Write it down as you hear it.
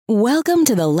Welcome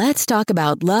to the Let's Talk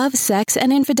About Love, Sex,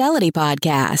 and Infidelity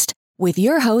podcast with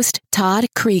your host, Todd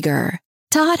Creager.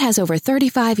 Todd has over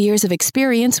 35 years of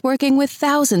experience working with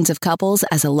thousands of couples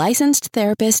as a licensed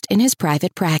therapist in his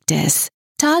private practice.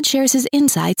 Todd shares his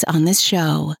insights on this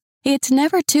show. It's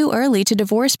never too early to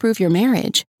divorce-proof your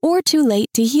marriage or too late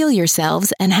to heal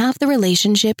yourselves and have the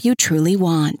relationship you truly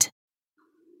want.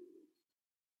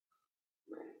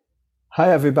 Hi,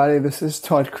 everybody. This is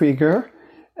Todd Creager.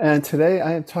 And today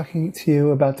I am talking to you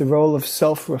about the role of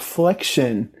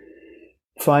self-reflection,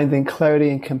 finding clarity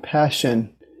and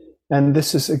compassion. And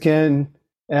this is, again,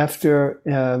 after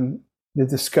the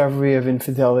discovery of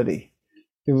infidelity,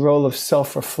 the role of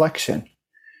self-reflection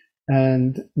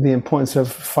and the importance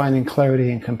of finding clarity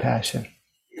and compassion.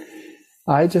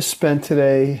 I just spent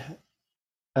today,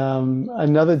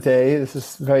 another day, this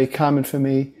is very common for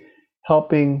me,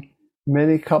 helping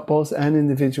many couples and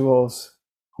individuals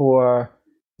who are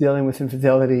dealing with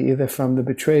infidelity, either from the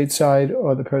betrayed side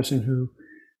or the person who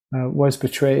was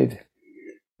betrayed.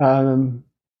 And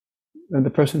the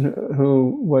person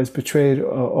who was betrayed,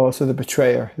 also the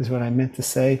betrayer, is what I meant to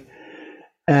say.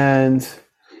 And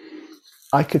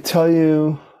I could tell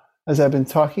you, as I've been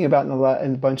talking about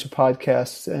in a bunch of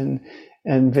podcasts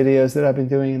and videos that I've been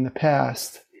doing in the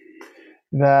past,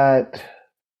 that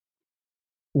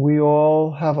we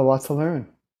all have a lot to learn.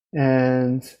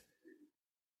 And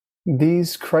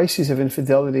these crises of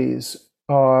infidelities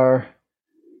are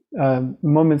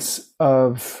moments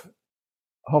of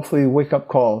hopefully wake-up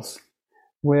calls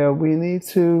where we need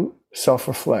to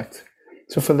self-reflect.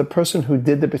 So for the person who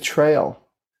did the betrayal,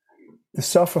 the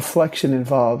self-reflection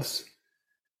involves,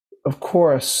 of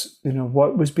course,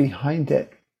 what was behind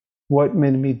it? What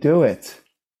made me do it?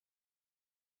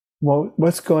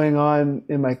 What's going on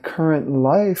in my current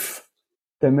life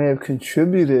that may have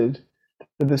contributed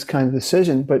to this kind of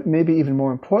decision, but maybe even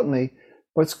more importantly,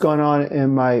 what's going on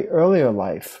in my earlier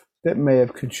life that may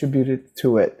have contributed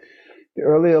to it? The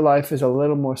earlier life is a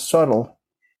little more subtle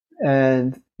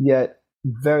and yet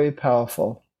very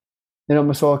powerful. In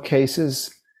almost all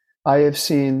cases, I have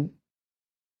seen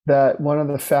that one of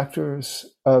the factors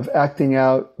of acting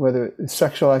out, whether it's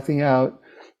sexual acting out,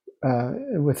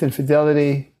 with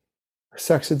infidelity,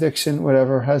 sex addiction,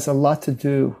 whatever, has a lot to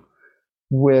do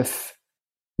with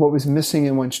what was missing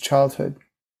in one's childhood.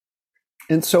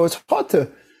 And so it's hard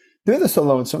to do this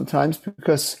alone sometimes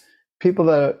because people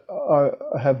that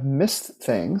have missed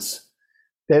things,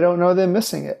 they don't know they're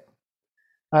missing it.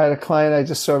 I had a client I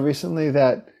just saw recently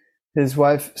that his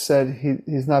wife said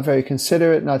he's not very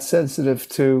considerate, not sensitive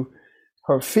to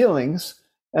her feelings.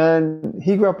 And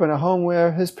he grew up in a home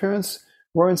where his parents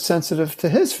weren't sensitive to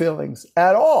his feelings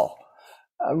at all.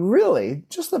 Really,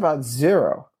 just about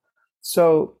zero.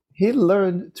 So he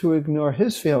learned to ignore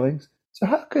his feelings. So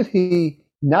how could he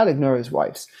not ignore his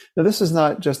wife's? Now, this is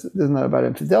not about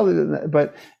infidelity,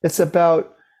 but it's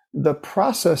about the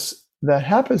process that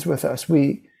happens with us.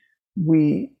 We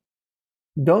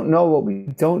don't know what we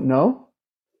don't know.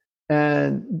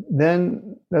 And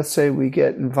then let's say we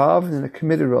get involved in a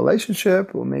committed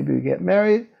relationship, or maybe we get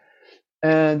married,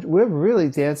 and we're really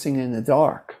dancing in the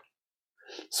dark.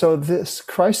 So this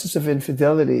crisis of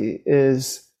infidelity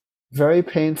is very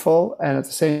painful, and at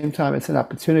the same time, it's an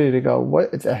opportunity to go, what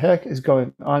the heck is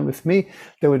going on with me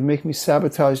that would make me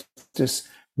sabotage this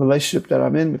relationship that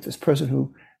I'm in with this person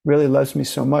who really loves me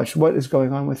so much? What is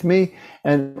going on with me?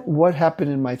 And what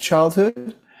happened in my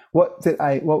childhood? What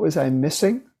was I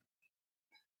missing?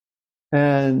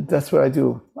 And that's what I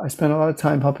do. I spend a lot of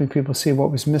time helping people see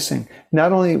what was missing.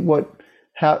 Not only what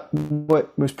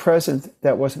was present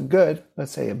that wasn't good,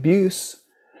 let's say abuse,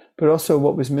 but also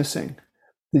what was missing.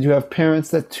 Did you have parents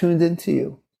that tuned into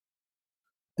you?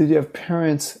 Did you have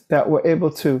parents that were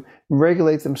able to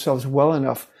regulate themselves well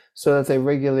enough so that they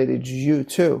regulated you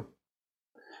too?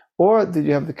 Or did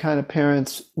you have the kind of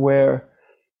parents where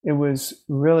it was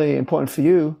really important for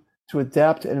you to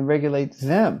adapt and regulate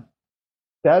them?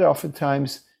 That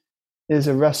oftentimes is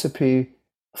a recipe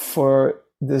for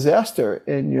disaster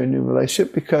in your new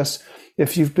relationship, because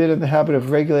if you've been in the habit of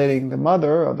regulating the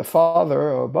mother or the father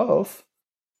or both,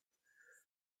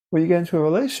 when you get into a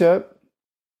relationship,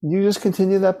 you just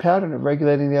continue that pattern of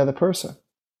regulating the other person.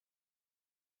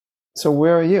 So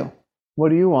where are you? What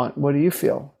do you want? What do you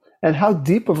feel? And how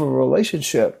deep of a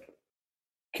relationship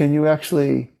can you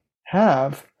actually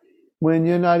have when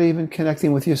you're not even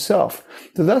connecting with yourself?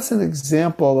 So that's an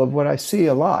example of what I see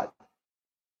a lot.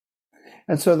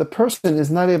 And so the person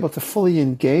is not able to fully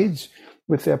engage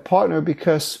with their partner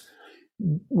because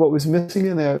what was missing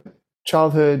in their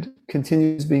childhood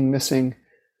continues being missing,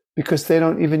 because they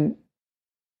don't even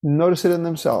notice it in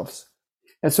themselves.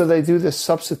 And so they do this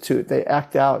substitute. They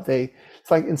act out. It's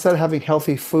like instead of having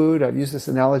healthy food, I've used this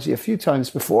analogy a few times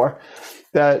before,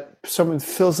 that someone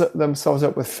fills themselves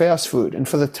up with fast food. And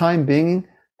for the time being,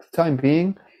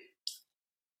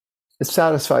 it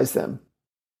satisfies them.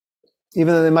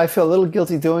 Even though they might feel a little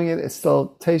guilty doing it, it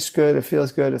still tastes good. It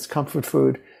feels good. It's comfort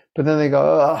food. But then they go,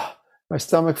 oh, my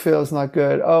stomach feels not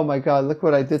good. Oh my God, look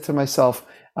what I did to myself.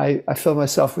 I fill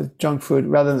myself with junk food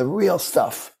rather than the real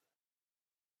stuff.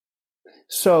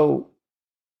 So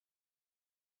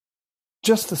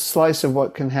just a slice of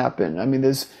what can happen. I mean,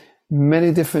 there's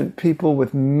many different people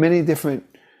with many different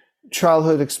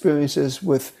childhood experiences,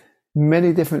 with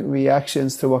many different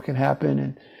reactions to what can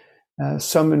happen. And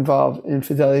some involve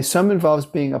infidelity. Some involves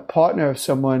being a partner of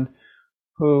someone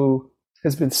who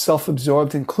has been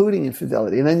self-absorbed, including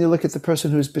infidelity. And then you look at the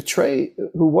person who was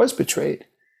betrayed.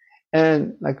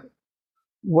 And like,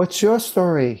 what's your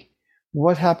story?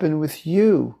 What happened with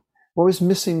you? What was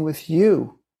missing with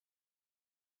you?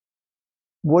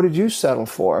 What did you settle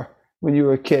for when you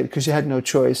were a kid because you had no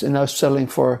choice, and now settling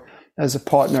for as a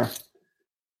partner?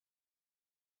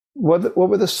 What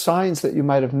were the signs that you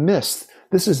might have missed?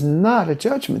 This is not a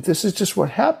judgment. This is just what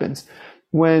happens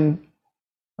when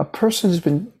a person has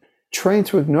been trained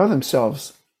to ignore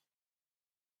themselves.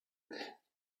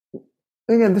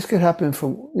 Again, this could happen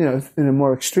from, in a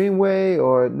more extreme way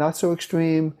or not so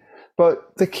extreme.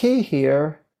 But the key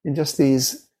here in just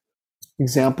these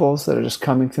examples that are just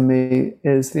coming to me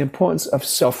is the importance of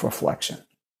self-reflection.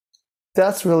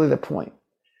 That's really the point.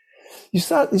 You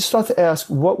start to ask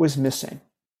what was missing.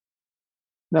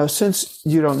 Now, since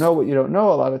you don't know what you don't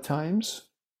know a lot of times,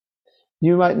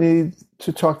 you might need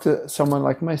to talk to someone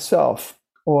like myself,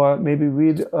 or maybe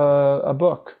read a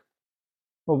book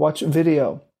or watch a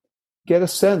video. Get a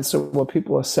sense of what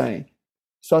people are saying.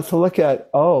 Start to look at,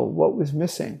 what was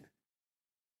missing?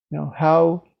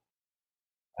 How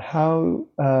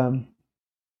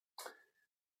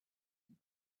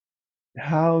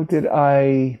did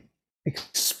I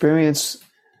experience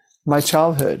my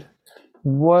childhood?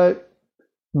 What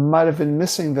might have been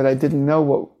missing that I didn't know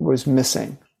what was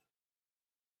missing?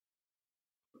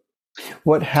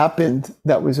 What happened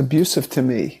that was abusive to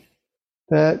me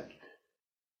that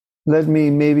led me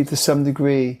maybe to some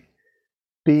degree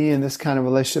be in this kind of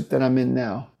relationship that I'm in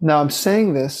now? Now, I'm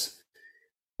saying this,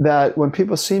 that when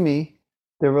people see me,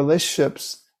 their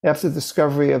relationships after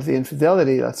discovery of the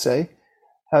infidelity, let's say,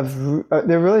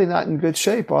 they're really not in good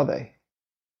shape, are they?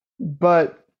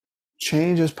 But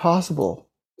change is possible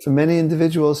for many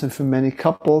individuals and for many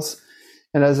couples.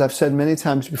 And as I've said many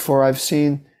times before, I've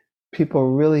seen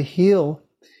people really heal.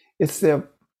 It's their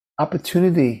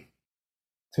opportunity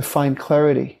to find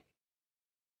clarity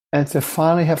and to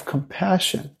finally have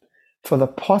compassion for the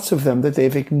parts of them that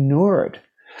they've ignored.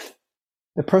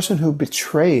 The person who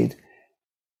betrayed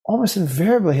almost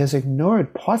invariably has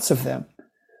ignored parts of them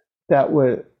that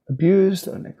were abused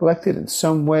or neglected in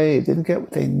some way, didn't get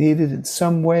what they needed in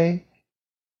some way,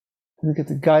 didn't get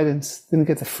the guidance, didn't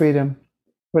get the freedom,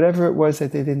 whatever it was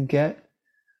that they didn't get.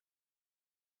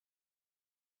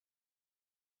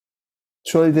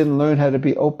 Surely didn't learn how to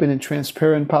be open and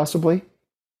transparent, possibly.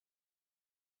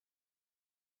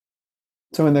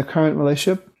 So in their current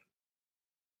relationship,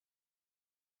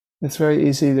 it's very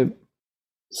easy to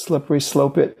slippery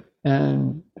slope it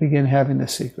and begin having the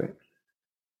secret.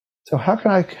 So how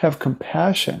can I have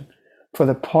compassion for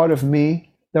the part of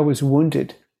me that was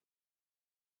wounded?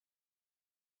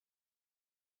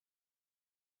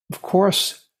 Of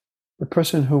course, the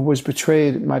person who was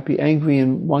betrayed might be angry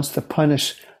and wants to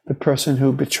punish the person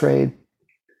who betrayed.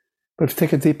 But if you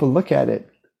take a deeper look at it,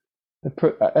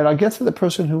 and I'll get to the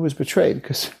person who was betrayed,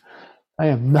 because I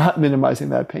am not minimizing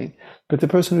that pain. But the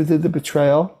person who did the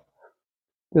betrayal,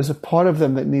 there's a part of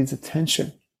them that needs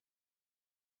attention.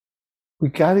 We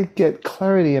got to get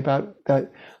clarity about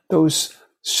that, those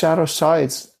shadow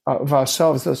sides of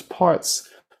ourselves, those parts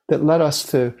that led us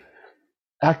to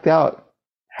act out,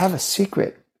 have a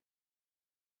secret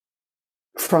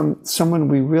from someone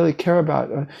we really care about,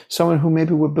 or someone who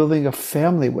maybe we're building a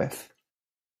family with,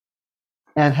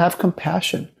 and have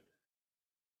compassion.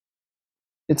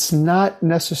 It's not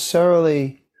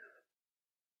necessarily,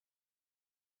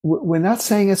 we're not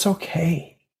saying it's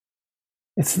okay.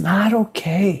 It's not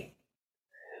okay.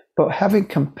 But having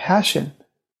compassion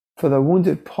for the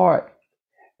wounded part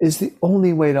is the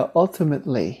only way to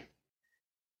ultimately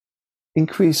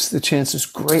increase the chances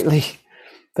greatly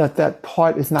that that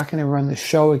part is not going to run the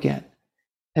show again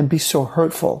and be so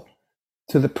hurtful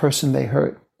to the person they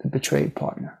hurt, the betrayed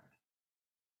partner.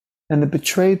 And the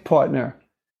betrayed partner,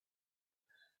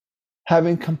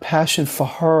 having compassion for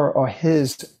her or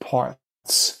his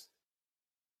parts,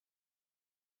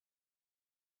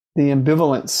 the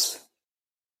ambivalence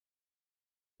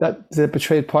that the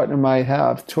betrayed partner might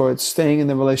have towards staying in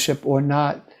the relationship or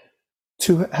not,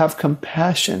 to have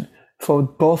compassion for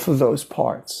both of those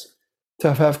parts,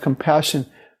 to have compassion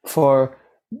for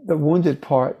the wounded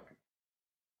part,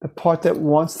 the part that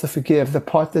wants to forgive, the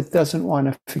part that doesn't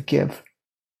want to forgive.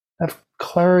 Have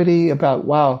clarity about,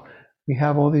 wow, we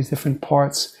have all these different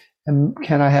parts, and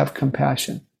can I have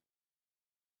compassion?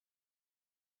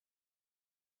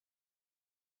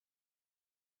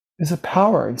 There's a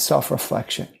power in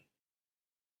self-reflection.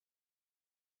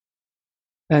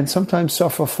 And sometimes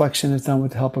self-reflection is done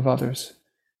with the help of others.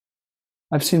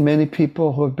 I've seen many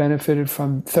people who have benefited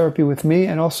from therapy with me,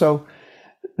 and also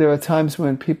there are times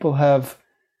when people have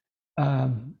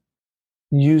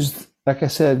used, like I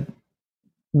said,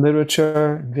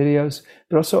 literature, videos,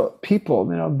 but also people,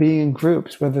 being in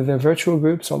groups, whether they're virtual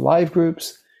groups or live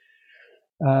groups,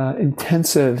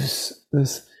 intensives.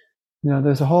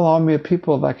 There's a whole army of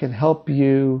people that can help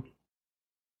you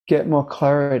get more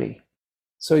clarity.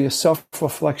 So your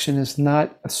self-reflection is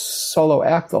not a solo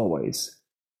act always,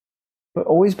 but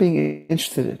always being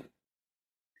interested.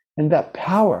 And that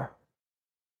power,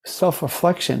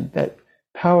 self-reflection, that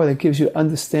power that gives you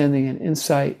understanding and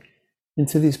insight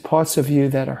into these parts of you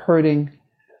that are hurting,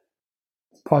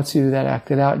 parts of you that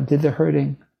acted out and did the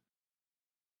hurting.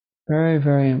 Very,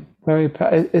 very, very,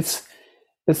 it's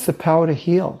the power to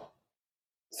heal.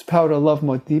 It's the power to love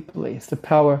more deeply. It's the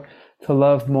power to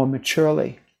love more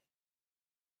maturely.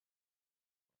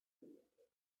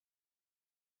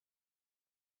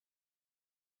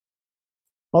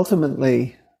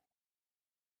 Ultimately,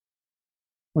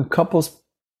 when couples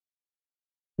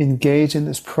engage in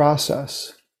this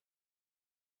process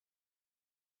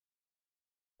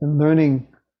and learning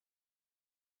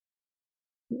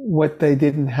what they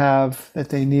didn't have that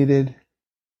they needed,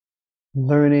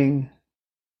 learning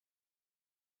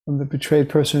from the betrayed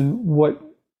person what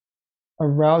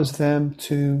aroused them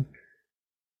to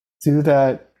do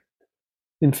that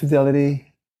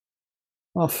infidelity,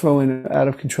 I'll throw in out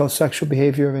of control sexual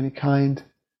behavior of any kind.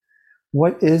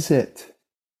 What is it?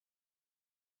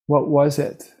 What was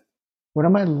it? What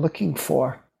am I looking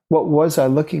for? What was I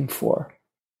looking for?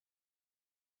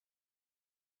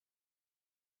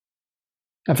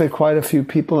 I've had quite a few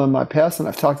people in my past, and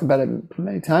I've talked about it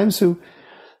many times, who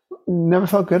never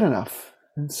felt good enough.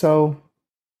 And so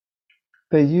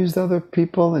they used other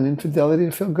people and infidelity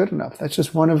to feel good enough. That's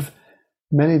just one of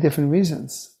many different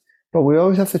reasons. But we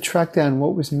always have to track down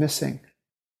what was missing.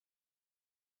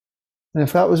 And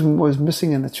if that was what was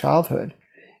missing in the childhood,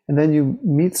 and then you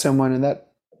meet someone and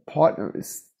that partner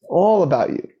is all about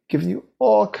you, giving you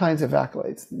all kinds of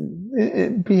accolades,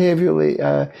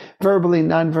 behaviorally, verbally,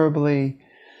 non-verbally,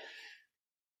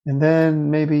 and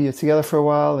then maybe you're together for a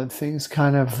while and things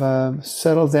kind of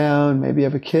settle down, maybe you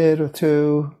have a kid or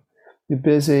two, you're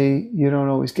busy, you don't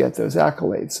always get those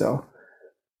accolades. So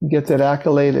you get that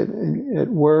accolade at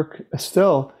work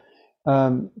still.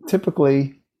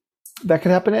 Typically, that can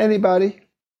happen to anybody.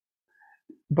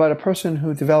 But a person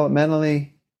who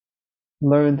developmentally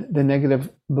learned the negative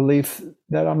belief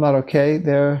that I'm not okay,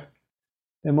 they're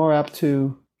more apt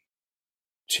to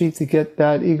cheat to get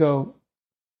that ego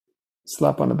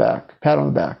slap on the back, pat on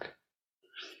the back.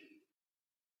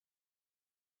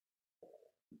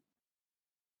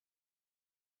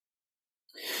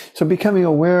 So becoming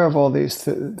aware of all this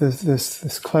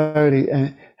clarity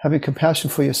and having compassion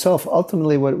for yourself,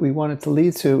 ultimately what we want it to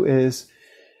lead to is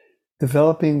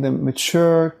developing the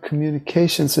mature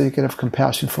communication so you can have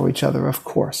compassion for each other, of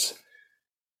course.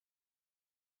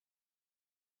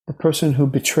 The person who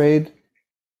betrayed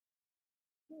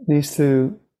needs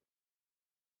to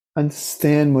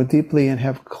understand more deeply and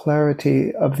have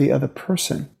clarity of the other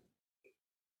person.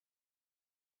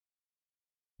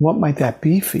 What might that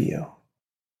be for you?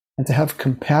 And to have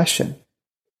compassion,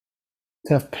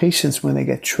 to have patience when they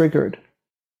get triggered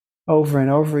over and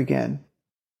over again,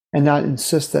 and not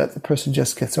insist that the person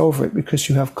just gets over it, because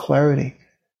you have clarity,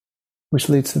 which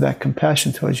leads to that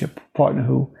compassion towards your partner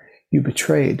who you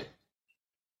betrayed.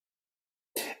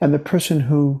 And the person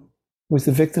who was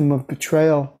the victim of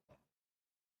betrayal,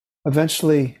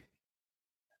 eventually,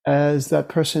 as that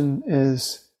person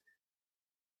is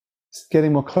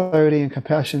getting more clarity and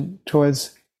compassion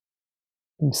towards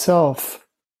himself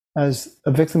as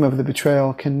a victim of the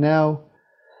betrayal, can now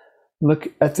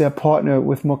look at their partner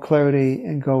with more clarity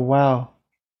and go, wow,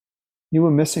 you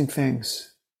were missing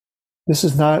things. This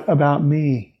is not about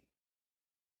me.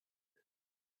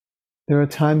 There are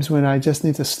times when I just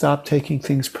need to stop taking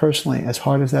things personally, as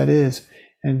hard as that is,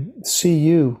 and see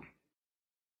you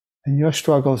and your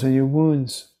struggles and your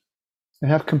wounds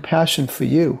and have compassion for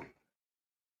you.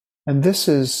 And this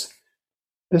is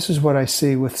what I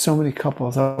see with so many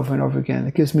couples over and over again.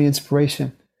 It gives me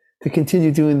inspiration to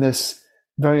continue doing this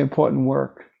very important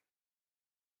work.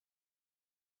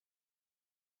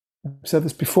 I've said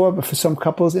this before, but for some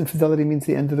couples, infidelity means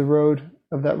the end of the road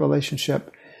of that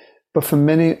relationship. But for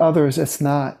many others, it's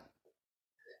not.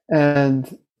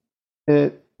 And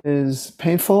it is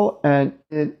painful, and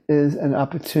it is an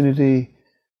opportunity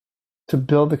to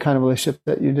build the kind of relationship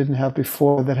that you didn't have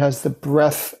before, that has the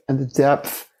breadth and the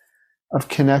depth of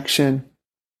connection,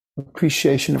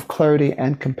 appreciation of clarity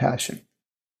and compassion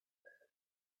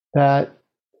that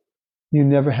you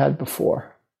never had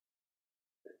before.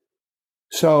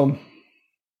 So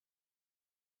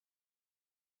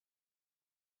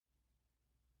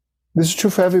this is true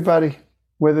for everybody,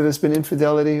 whether there's been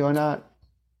infidelity or not.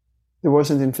 There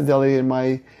wasn't infidelity in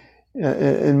my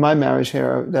marriage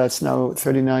here. That's now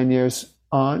 39 years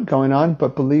going on.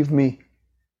 But believe me,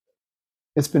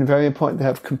 it's been very important to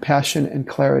have compassion and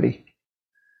clarity.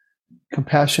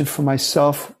 Compassion for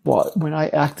myself when I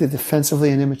acted defensively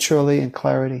and immaturely, and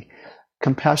clarity.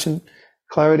 Compassion,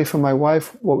 clarity for my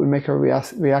wife, what would make her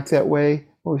react that way,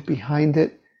 what was behind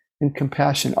it, and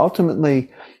compassion.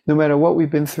 Ultimately, no matter what we've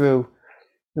been through,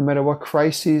 no matter what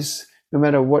crises, no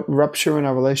matter what rupture in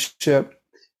our relationship,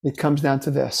 it comes down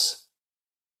to this: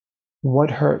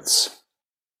 what hurts?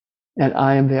 And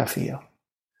I am there for you.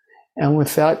 And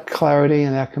with that clarity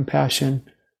and that compassion,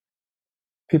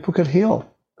 people could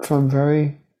heal from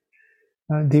very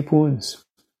deep wounds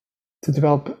to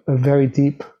develop a very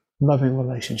deep, loving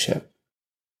relationship.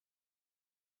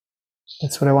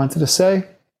 That's what I wanted to say.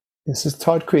 This is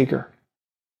Todd Creager,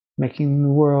 making the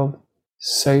world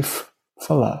safe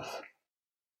for love.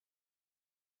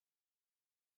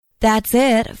 That's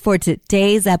it for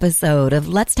today's episode of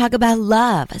Let's Talk About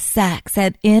Love, Sex,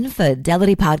 and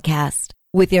Infidelity podcast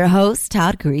with your host,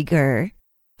 Todd Creager.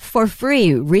 For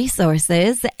free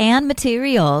resources and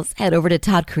materials, head over to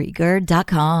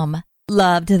toddcreager.com.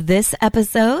 Loved this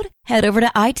episode? Head over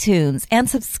to iTunes and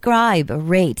subscribe,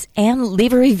 rate, and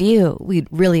leave a review. We'd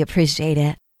really appreciate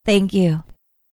it. Thank you.